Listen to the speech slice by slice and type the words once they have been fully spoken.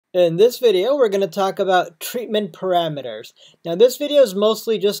In this video, we're going to talk about treatment parameters. Now, this video is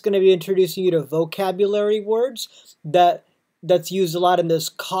mostly just going to be introducing you to vocabulary words that's used a lot in this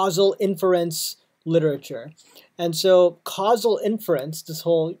causal inference literature. And so causal inference, this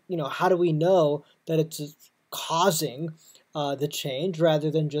whole, how do we know that it's causing the change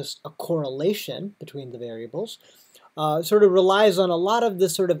rather than just a correlation between the variables, sort of relies on a lot of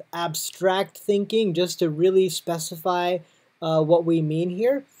this sort of abstract thinking just to really specify what we mean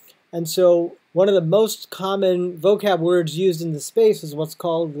here. And so one of the most common vocab words used in the space is what's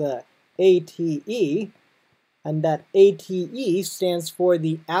called the ATE, and that ATE stands for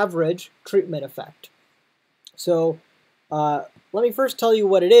the average treatment effect. So let me first tell you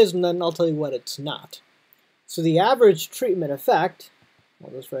what it is, and then I'll tell you what it's not. So the average treatment effect,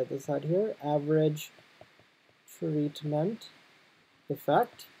 I'll just write this out here, average treatment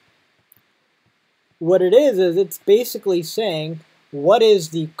effect. What it is it's basically saying what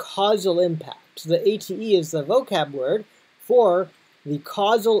is the causal impact. So the ATE is the vocab word for the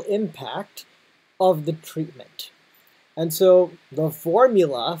causal impact of the treatment. And so the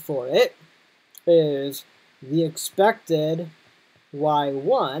formula for it is the expected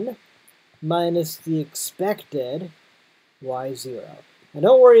y1 minus the expected y0. And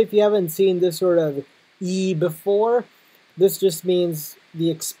don't worry if you haven't seen this sort of E before. This just means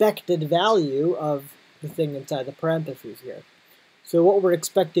the expected value of the thing inside the parentheses here. So what we're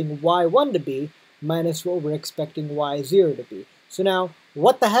expecting y1 to be minus what we're expecting y0 to be. So now,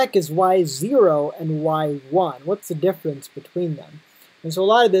 what the heck is y0 and y1? What's the difference between them? And so a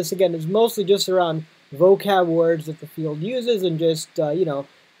lot of this, again, is mostly just around vocab words that the field uses and just,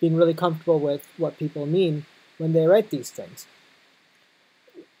 being really comfortable with what people mean when they write these things.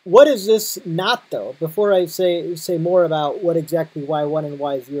 What is this not, though? Before I say more about what exactly y1 and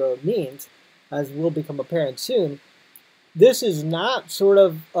y0 means, as will become apparent soon, this is not sort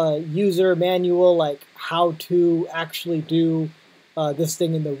of a user manual, like how to actually do this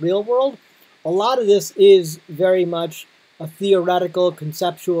thing in the real world. A lot of this is very much a theoretical,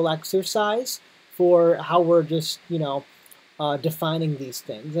 conceptual exercise for how we're just, defining these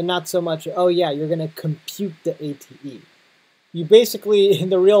things, and not so much, oh yeah, you're going to compute the ATE. You basically, in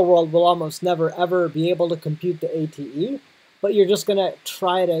the real world, will almost never ever be able to compute the ATE, but you're just going to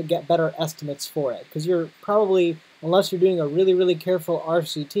try to get better estimates for it, because you're probably, unless you're doing a really, really careful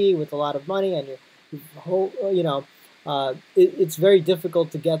RCT with a lot of money, and it's very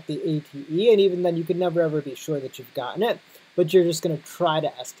difficult to get the ATE, and even then you could never ever be sure that you've gotten it, but you're just going to try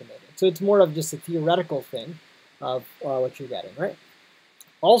to estimate it. So it's more of just a theoretical thing of what you're getting, right?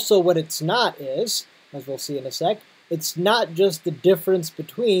 Also, what it's not is, as we'll see in a sec, it's not just the difference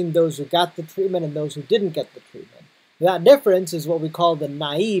between those who got the treatment and those who didn't get the treatment. That difference is what we call the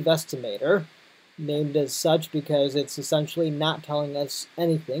naive estimator, named as such because it's essentially not telling us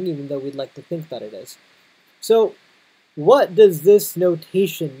anything, even though we'd like to think that it is. So what does this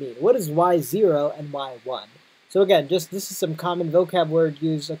notation mean? What is y0 and y1? So again, this is some common vocab word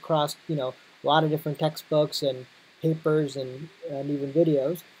used across, a lot of different textbooks and papers and even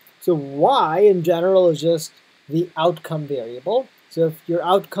videos. So y in general is just the outcome variable. So if your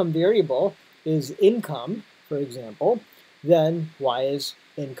outcome variable is income, for example, then y is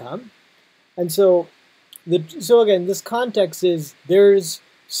income. And so again, this context is there's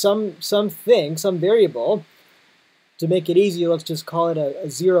some variable. To make it easy, let's just call it a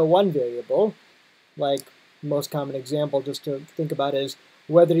 0-1 variable. Like most common example just to think about is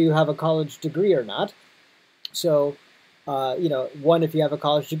whether you have a college degree or not. So 1 if you have a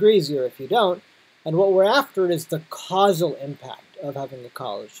college degree, 0 if you don't. And what we're after is the causal impact of having a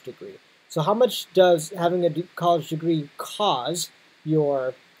college degree. So how much does having a college degree cause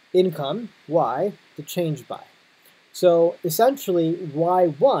your income, y, to change by? So essentially,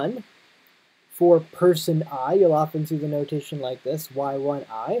 y1 for person I, you'll often see the notation like this,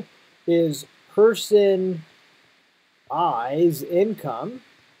 y1i, is person I's income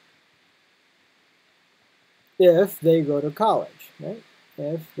if they go to college, right?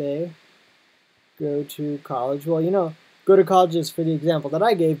 If they go to college, well, go to college is for the example that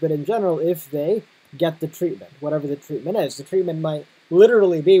I gave, but in general, if they get the treatment, whatever the treatment is. The treatment might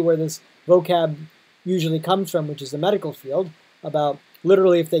literally be where this vocab usually comes from, which is the medical field, about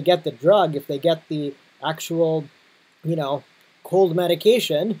literally if they get the drug, if they get the actual, cold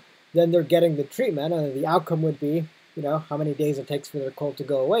medication, then they're getting the treatment, and the outcome would be, how many days it takes for their cold to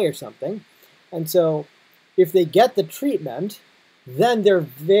go away or something. And so if they get the treatment, then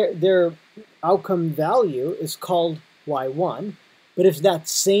their outcome value is called y1. But if that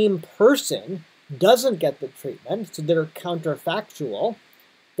same person doesn't get the treatment, so they're counterfactual,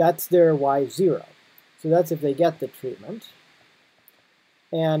 that's their y0. So that's if they get the treatment.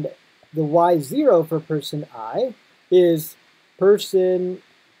 And the y0 for person I is person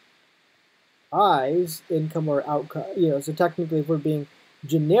I's income or outcome. So technically, if we're being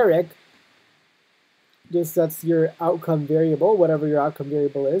generic, just that's your outcome variable, whatever your outcome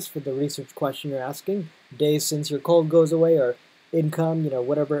variable is for the research question you're asking. Days since your cold goes away, or income,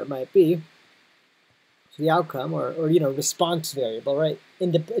 whatever it might be. So the outcome, or response variable, right?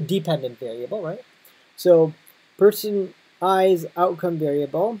 Dependent variable, right? So person I's outcome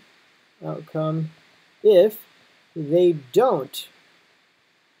variable, outcome if they don't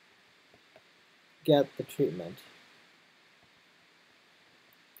get the treatment.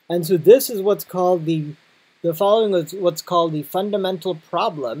 And so this is what's called the following is what's called the fundamental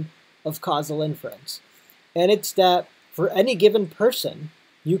problem of causal inference. And it's that for any given person,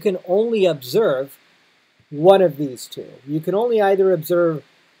 you can only observe one of these two. You can only either observe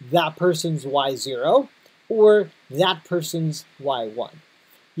that person's y0 or that person's y1.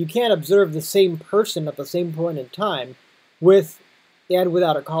 You can't observe the same person at the same point in time with and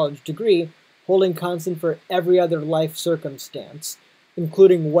without a college degree, holding constant for every other life circumstance,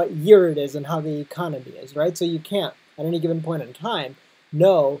 including what year it is and how the economy is, right? So you can't, at any given point in time,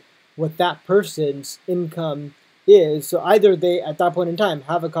 know what that person's income is. So either they, at that point in time,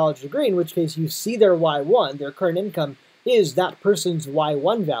 have a college degree, in which case you see their Y1, their current income is that person's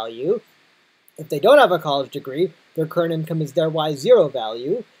Y1 value. If they don't have a college degree, their current income is their Y0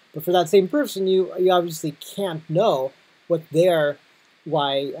 value. But for that same person, you obviously can't know what their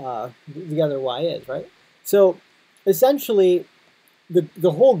the other Y is, right? So essentially,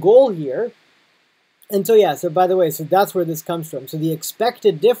 the whole goal here, and so yeah, so by the way, so that's where this comes from. So the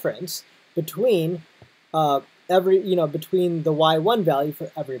expected difference between between the Y1 value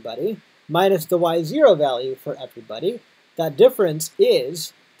for everybody minus the Y0 value for everybody, that difference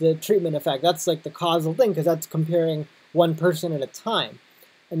is the treatment effect. That's like the causal thing, because that's comparing one person at a time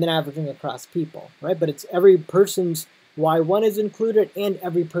and then averaging across people, right? But it's every person's Y1 is included and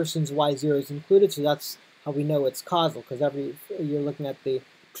every person's Y0 is included, so that's how we know it's causal, because you're looking at the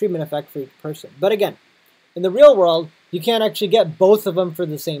treatment effect for each person. But again, in the real world, you can't actually get both of them for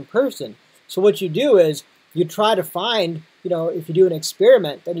the same person. So what you do is you try to find, if you do an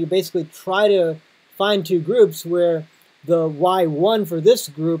experiment, then you basically try to find two groups where the Y1 for this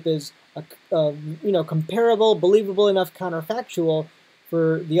group is comparable, believable enough, counterfactual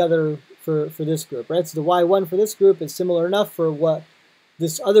for the other for this group, right? So the Y1 for this group is similar enough for what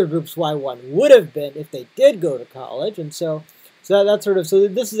this other group's Y1 would have been if they did go to college. And so that's sort of, so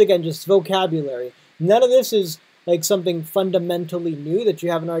this is again just vocabulary. None of this is like something fundamentally new that you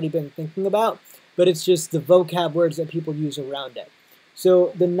haven't already been thinking about, but it's just the vocab words that people use around it.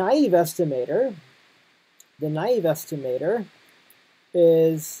 So the naive estimator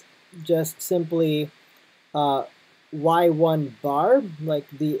is just simply Y1 bar, like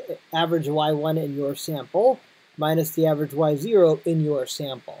the average Y1 in your sample, minus the average Y0 in your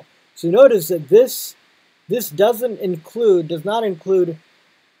sample. So notice that this does not include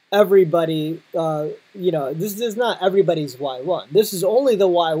everybody, this is not everybody's Y1. This is only the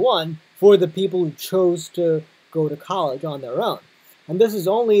Y1 for the people who chose to go to college on their own. And this is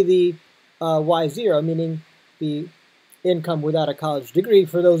only the Y0, meaning the income without a college degree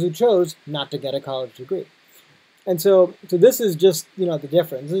for those who chose not to get a college degree. And so this is just, the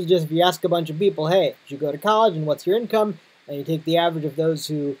difference. This is just if you ask a bunch of people, hey, did you go to college and what's your income? And you take the average of those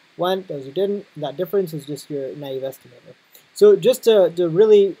who went, those who didn't, that difference is just your naive estimator. So just to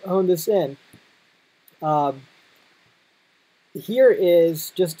really hone this in, here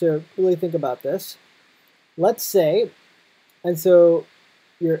is, just to really think about this, let's say, and so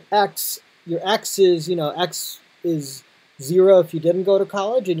your x is, x is 0 if you didn't go to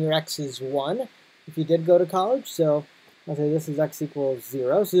college, and your x is 1 if you did go to college. So I'll say this is x equals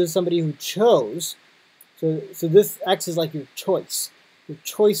 0. So this is somebody who chose. So this x is like your choice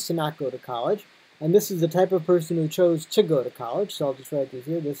to not go to college. And this is the type of person who chose to go to college. So I'll just write these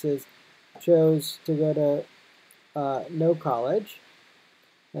here. This is chose to go to no college.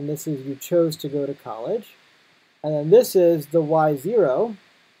 And this is you chose to go to college. And then this is the Y0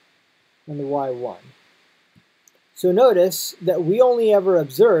 and the Y1. So notice that we only ever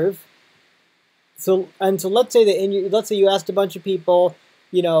observe. So let's say that let's say you asked a bunch of people,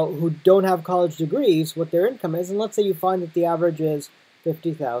 who don't have college degrees, what their income is, and let's say you find that the average is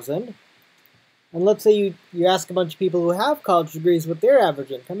 50,000. And let's say you ask a bunch of people who have college degrees what their average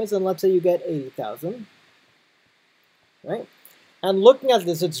income is, and let's say you get 80,000, right? And looking at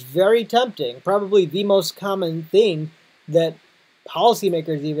this, it's very tempting. Probably the most common thing that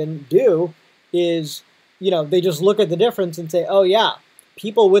policymakers even do is, they just look at the difference and say, oh yeah,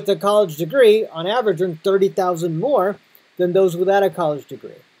 people with a college degree on average earn 30,000 more than those without a college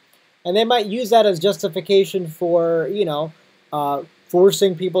degree. And they might use that as justification for,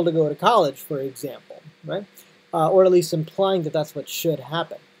 forcing people to go to college, for example, right? Or at least implying that that's what should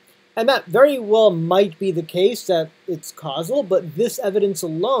happen. And that very well might be the case, that it's causal, but this evidence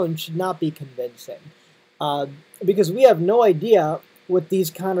alone should not be convincing, because we have no idea what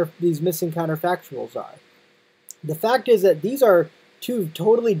these missing counterfactuals are. The fact is that these are two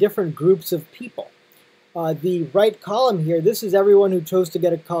totally different groups of people. The right column here, this is everyone who chose to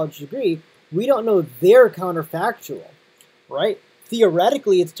get a college degree. We don't know their counterfactual, right?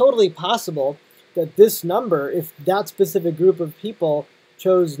 Theoretically, it's totally possible that this number, if that specific group of people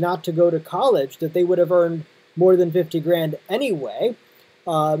chose not to go to college, that they would have earned more than 50 grand anyway,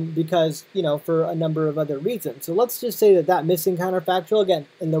 because, for a number of other reasons. So let's just say that that missing counterfactual, again,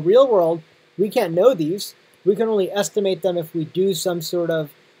 in the real world, we can't know these. We can only estimate them if we do some sort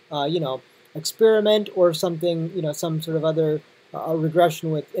of, experiment or something, some sort of other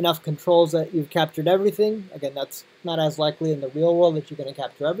regression with enough controls that you've captured everything. Again, that's not as likely in the real world that you're going to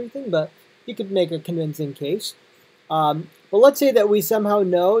capture everything, but you could make a convincing case. But let's say that we somehow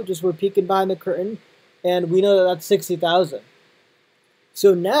know, just we're peeking behind the curtain, and we know that that's 60,000.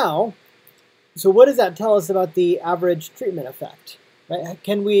 So now, what does that tell us about the average treatment effect? Right?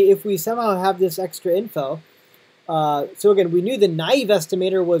 If we somehow have this extra info, so again, we knew the naive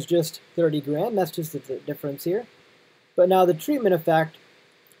estimator was just 30 grand, that's just the difference here. But now the treatment effect,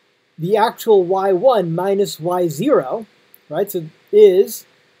 the actual Y1 minus Y0, right, so is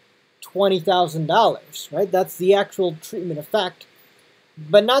 $20,000, right? That's the actual treatment effect,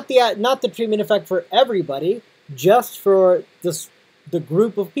 but not the treatment effect for everybody, just for the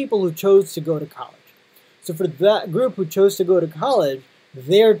group of people who chose to go to college. So for that group who chose to go to college,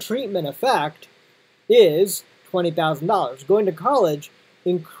 their treatment effect is $20,000. Going to college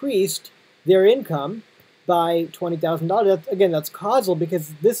increased their income by $20,000. Again, that's causal,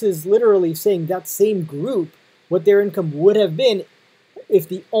 because this is literally saying that same group, what their income would have been if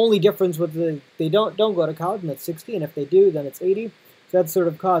the only difference was they don't go to college, and that's 60, and if they do, then it's 80. So that's sort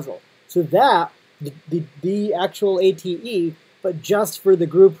of causal. So that, the actual ATE, but just for the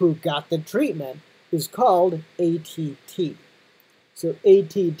group who got the treatment, is called ATT. So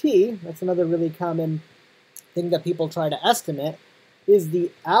ATT, that's another really common thing that people try to estimate, is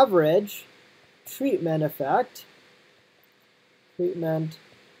the average treatment effect. So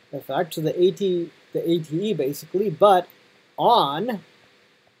the ATE basically, but on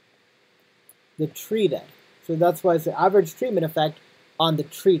the treated. So that's why it's the average treatment effect on the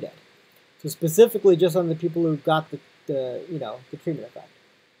treated. So specifically just on the people who got the treatment effect.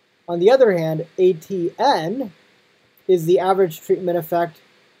 On the other hand, ATN is the average treatment effect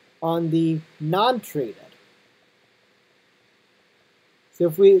on the non-treated. So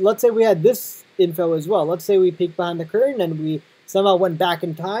if let's say we had this info as well. Let's say we peeked behind the curtain and we somehow went back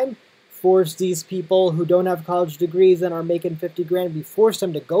in time, forced these people who don't have college degrees and are making 50 grand, we forced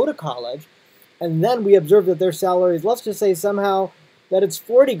them to go to college, and then we observed that their salaries, let's just say somehow that it's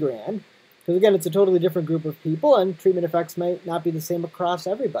 40 grand, because again, it's a totally different group of people, and treatment effects might not be the same across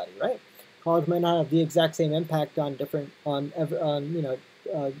everybody, right? College might not have the exact same impact on different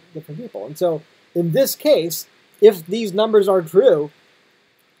people. And so in this case, if these numbers are true,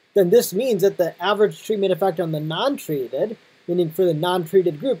 then this means that the average treatment effect on the non-treated, meaning for the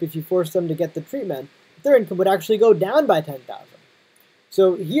non-treated group, if you force them to get the treatment, their income would actually go down by 10,000.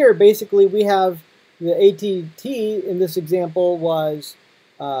 So here, basically, we have the ATT in this example was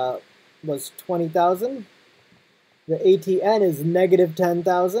 20,000. The ATN is negative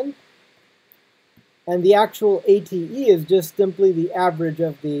 10,000. And the actual ATE is just simply the average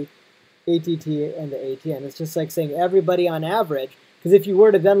of the ATT and the ATN. It's just like saying everybody on average. Because if you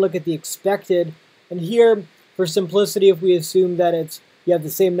were to then look at the expected, and here, for simplicity, if we assume that you have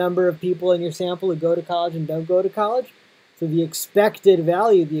the same number of people in your sample who go to college and don't go to college, so the expected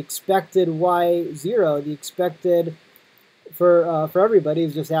value, the expected Y0, the expected for everybody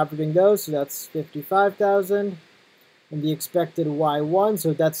is just averaging those, so that's 55,000. And the expected Y1,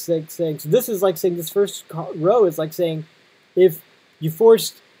 so that's like saying, so this is like saying, this first row is like saying, if you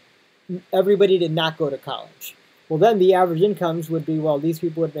forced everybody to not go to college, well then the average incomes would be, well, these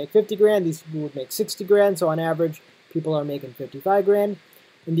people would make 50 grand, these people would make 60 grand, so on average, people are making 55 grand.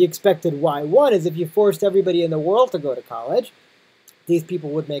 And the expected Y1 is if you forced everybody in the world to go to college, these people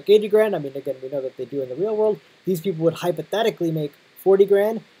would make 80 grand. I mean, again, we know that they do in the real world. These people would hypothetically make 40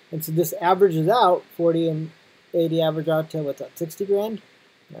 grand. And so this averages out, 40 and 80 average out to, what's that, 60 grand?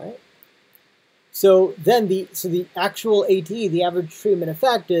 All right. So then the actual ATE, the average treatment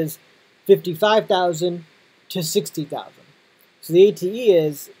effect, is 55,000 to 60,000. So the ATE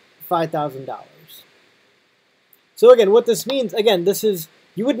is $5,000. So again, what this means, again,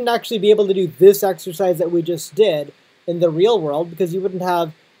 you wouldn't actually be able to do this exercise that we just did in the real world because you wouldn't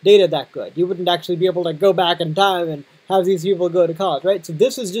have data that good. You wouldn't actually be able to go back in time and have these people go to college, right? So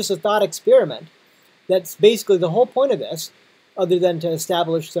this is just a thought experiment. That's basically the whole point of this, other than to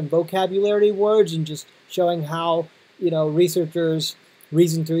establish some vocabulary words and just showing how, researchers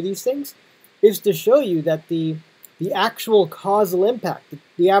reason through these things, is to show you that the actual causal impact,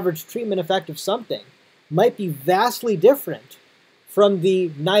 the average treatment effect of something, might be vastly different from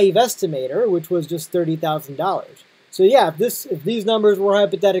the naive estimator, which was just $30,000. So yeah, if these numbers were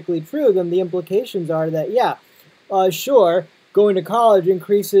hypothetically true, then the implications are that, yeah, sure, going to college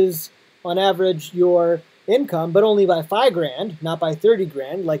increases on average your income, but only by $5,000, not by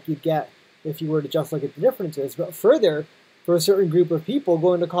 $30,000, like you'd get if you were to just look at the differences. But further, for a certain group of people,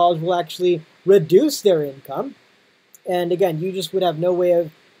 going to college will actually reduce their income. And again, you just would have no way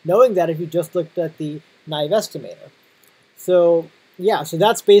of knowing that if you just looked at the naive estimator. So yeah, so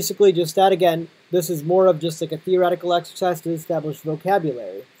that's basically just that. Again, this is more of just like a theoretical exercise to establish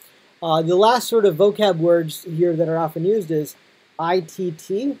vocabulary. The last sort of vocab words here that are often used is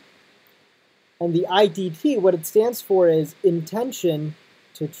ITT. And the ITT, what it stands for is intention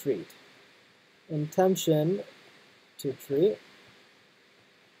to treat. Intention to treat.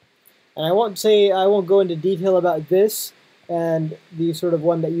 And I won't go into detail about this and the sort of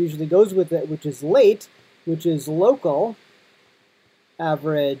one that usually goes with it, which is LATE, which is local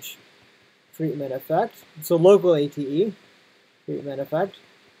average treatment effect. So local ATE, treatment effect.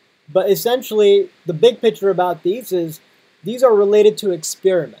 But essentially, the big picture about these is these are related to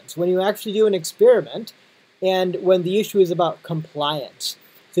experiments. When you actually do an experiment and when the issue is about compliance.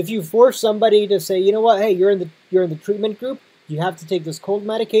 So if you force somebody to say, you know what, hey, you're in the treatment group, you have to take this cold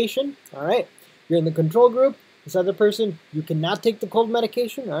medication, all right? You're in the control group, this other person, you cannot take the cold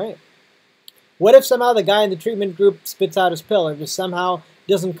medication, all right? What if somehow the guy in the treatment group spits out his pill or just somehow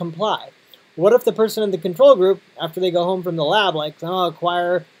doesn't comply? What if the person in the control group, after they go home from the lab,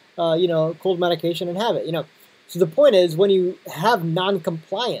 acquire, cold medication and have it, So the point is, when you have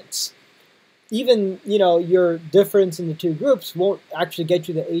non-compliance, even, your difference in the two groups won't actually get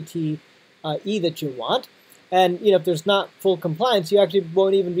you the ATE that you want. And, if there's not full compliance, you actually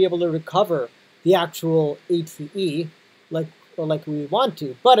won't even be able to recover the actual ATE like we want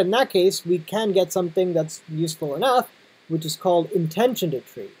to. But in that case, we can get something that's useful enough, which is called intention to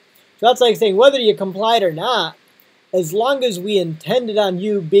treat. So that's like saying whether you complied or not, as long as we intended on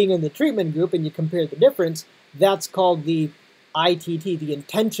you being in the treatment group and you compare the difference, that's called the ITT, the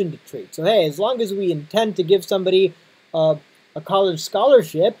intention to treat. So hey, as long as we intend to give somebody a college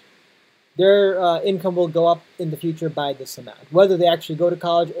scholarship, their income will go up in the future by this amount, whether they actually go to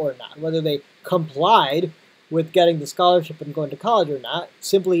college or not, whether they complied with getting the scholarship and going to college or not.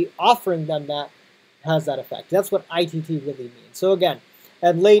 Simply offering them that has that effect. That's what ITT really means. So again,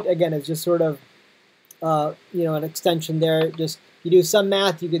 and LATE, again, is just sort of, an extension there. Just you do some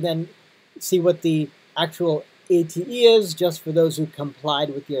math, you can then see what the actual ATE is, just for those who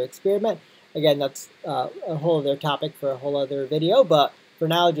complied with your experiment. Again, that's a whole other topic for a whole other video, but for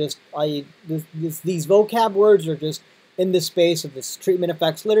now, just these vocab words are just in the space of this treatment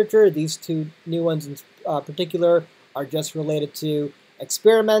effects literature. These two new ones in particular are just related to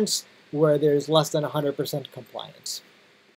experiments where there's less than 100% compliance.